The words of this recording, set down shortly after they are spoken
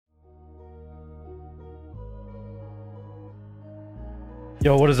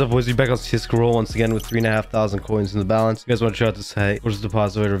Yo, what is up, boys? We back on CSGORoll once again with 3,500 coins in the balance. You guys want to check out this site? We'll just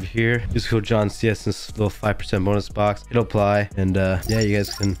deposit right over here. Use code JohnCS in this little 5% bonus box. It'll apply. And yeah, you guys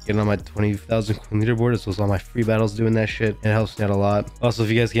can get on my 20,000 coin leaderboard as well as all my free battles doing that shit. It helps me out a lot. Also,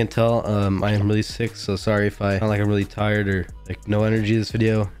 if you guys can't tell, I am really sick, so sorry if I sound like I'm really tired or like no energy this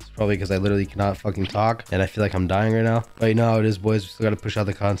video. It's probably because I literally cannot fucking talk and I feel like I'm dying right now. But you know how it is, boys. We still gotta push out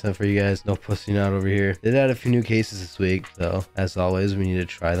the content for you guys. No pussing out over here. Did add a few new cases this week, so as always, we need to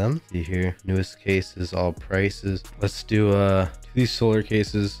try them. See here, newest cases, all prices. Let's do 2 of these solar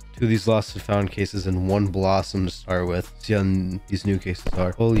cases, 2 of these lost and found cases, and 1 blossom to start with. See how these new cases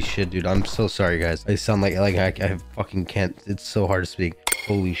are. Holy shit, dude. I'm so sorry, guys. I sound like I fucking can't. It's so hard to speak.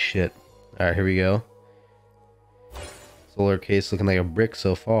 Holy shit. All right, here we go. Solar case looking like a brick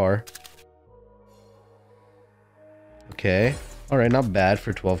so far. Okay. All right, not bad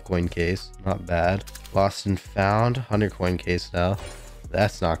for 12 coin case. Not bad. Lost and found, 100 coin case now.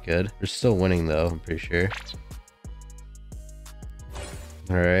 That's not good. We're still winning though, I'm pretty sure.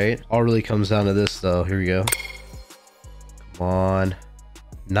 All right. All really comes down to this though. Here we go. Come on.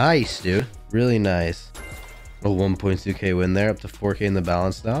 Nice, dude. Really nice. A 1.2k win there, up to 4k in the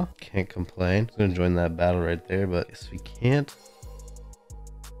balance now. Can't complain. I'm gonna join that battle right there, but I guess we can't.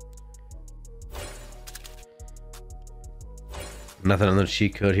 Nothing on the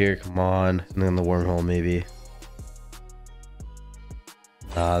cheat code here. Come on. Something on the wormhole maybe.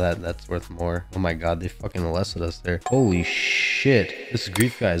 Nah, that's worth more. Oh my god, they fucking molested us there. Holy shit. This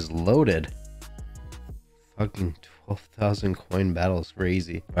grief guy is loaded. Fucking 12,000 coin battle is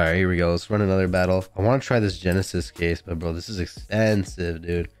crazy. All right, here we go. Let's run another battle. I want to try this Genesis case, but bro, this is expensive,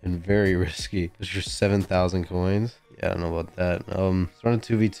 dude, and very risky. There's just 7,000 coins. Yeah, I don't know about that. Let's run a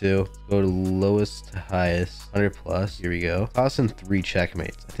 2v2. Let's go to lowest to highest, 100 plus. Here we go. Toss in 3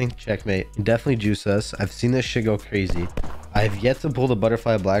 checkmates. I think checkmate can definitely juice us. I've seen this shit go crazy. I've yet to pull the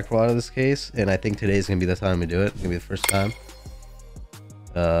butterfly black roll out of this case, and I think today's gonna be the time we do it. It's gonna be the first time.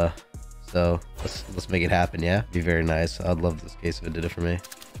 So let's make it happen, yeah? Be very nice. I'd love this case if it did it for me.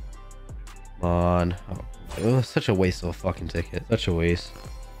 Come on. Oh, it was such a waste of a fucking ticket. Such a waste.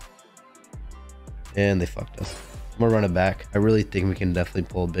 And they fucked us. I'm gonna run it back. I really think we can definitely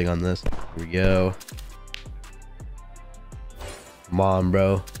pull big on this. Here we go. Come on,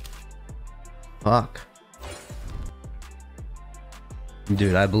 bro. Fuck.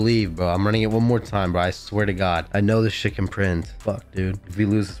 Dude, I believe, bro. I'm running it one more time, bro. I swear to God. I know this shit can print. Fuck, dude. If we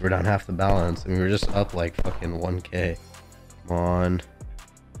lose this, we're down half the balance. I mean, we're just up like fucking 1k. Come on.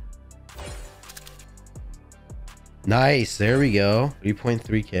 Nice. There we go.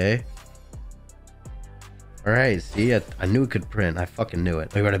 3.3k. All right. See, I knew it could print. I fucking knew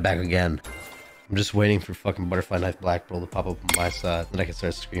it. Let me run it back again. I'm just waiting for fucking butterfly knife black roll to pop up on my side. Then I can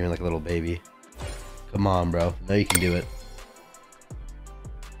start screaming like a little baby. Come on, bro. Now you can do it.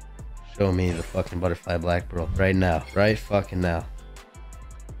 Show me the fucking butterfly black pearl right now. Right fucking now.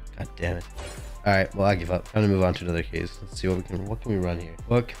 God damn it. Alright, well, I give up. Time to move on to another case. Let's see what can we run here.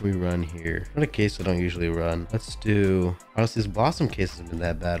 What can we run here? Run a case I don't usually run. Let's do, honestly, this blossom case hasn't been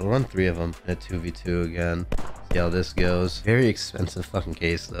that bad. We'll run 3 of them in a 2v2 again. See how this goes. Very expensive fucking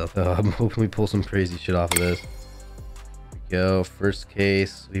case though. So I'm hoping we pull some crazy shit off of this. Here we go. First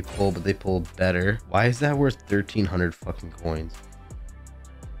case we pull, but they pulled better. Why is that worth 1,300 fucking coins?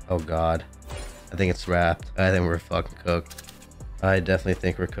 Oh god, I think it's wrapped. I think we're fucking cooked. I definitely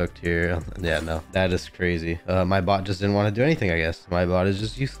think we're cooked here. Yeah, no, that is crazy. My bot just didn't want to do anything, I guess. My bot is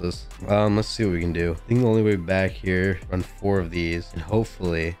just useless. Let's see what we can do. I think the only way back here, run 4 of these, and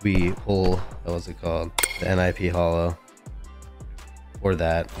hopefully we pull, what's it called? The NIP hollow. Or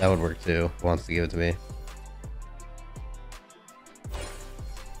that would work too. Who wants to give it to me?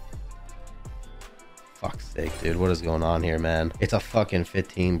 Fuck's sake, dude. What is going on here, man? It's a fucking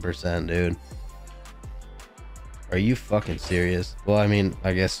 15%, dude. Are you fucking serious? Well, I mean,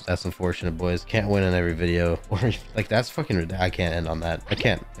 I guess that's unfortunate, boys. Can't win in every video. Or like, that's fucking, I can't end on that. I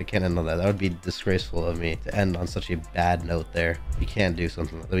can't end on that. That would be disgraceful of me to end on such a bad note there. We can't do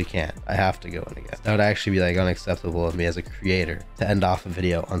something. We can't. I have to go in again. That would actually be like unacceptable of me as a creator to end off a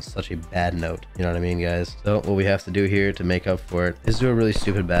video on such a bad note. You know what I mean, guys? So what we have to do here to make up for it is do a really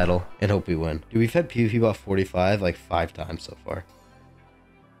stupid battle and hope we win. Dude, we've had PvP about 45 like 5 times so far.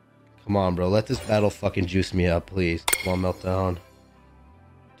 Come on, bro. Let this battle fucking juice me up, please. Come on, Meltdown.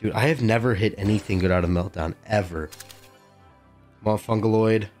 Dude, I have never hit anything good out of Meltdown, ever. Come on,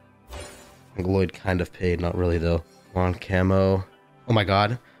 Fungaloid. Fungaloid kind of paid, not really, though. Come on, Camo. Oh, my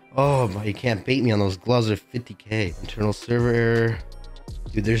God. Oh, you can't bait me on those gloves. They're 50k. Internal server error.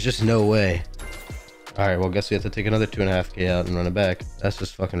 Dude, there's just no way. All right, well, guess we have to take another 2.5K out and run it back. That's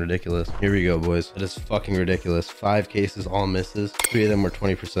just fucking ridiculous. Here we go, boys. That is fucking ridiculous. 5 cases, all misses. 3 of them were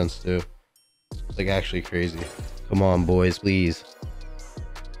 20% too. It's like actually crazy. Come on, boys, please.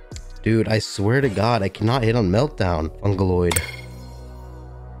 Dude, I swear to God, I cannot hit on Meltdown. Fungaloid.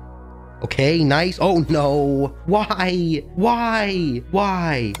 Okay, nice. Oh, no. Why? Why?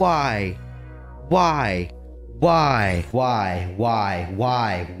 Why? Why? Why? Why? Why? Why?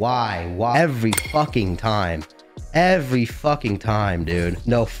 Why? Why? Why? Every fucking time. Every fucking time, dude.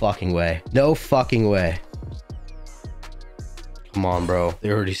 No fucking way. No fucking way. Come on, bro.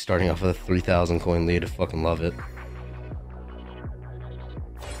 They're already starting off with a 3,000 coin lead. I fucking love it.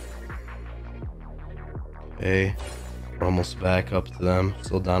 Okay. We're almost back up to them.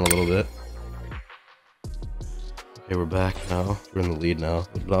 Still down a little bit. Okay, we're back now. We're in the lead now,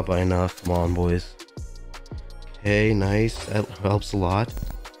 but not by enough. Come on, boys. Okay, nice. That helps a lot.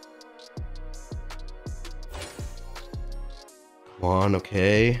 Come on,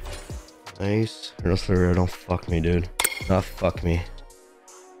 okay. Nice. Don't fuck me, dude. Not fuck me.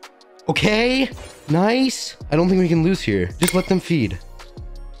 Okay, nice. I don't think we can lose here. Just let them feed.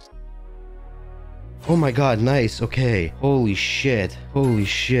 Oh my God, nice. Okay. Holy shit. Holy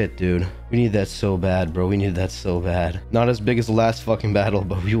shit, dude. We need that so bad, bro. We need that so bad. Not as big as the last fucking battle,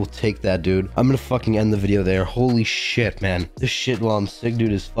 but we will take that, dude. I'm gonna fucking end the video there. Holy shit, man. This shit while I'm sick,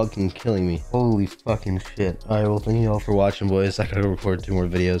 dude, is fucking killing me. Holy fucking shit. Alright, well, thank you all for watching, boys. I gotta record 2 more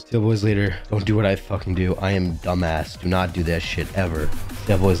videos. See you boys later. Don't do what I fucking do. I am dumbass. Do not do that shit ever.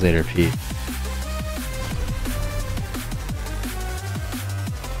 See you boys later. Pete.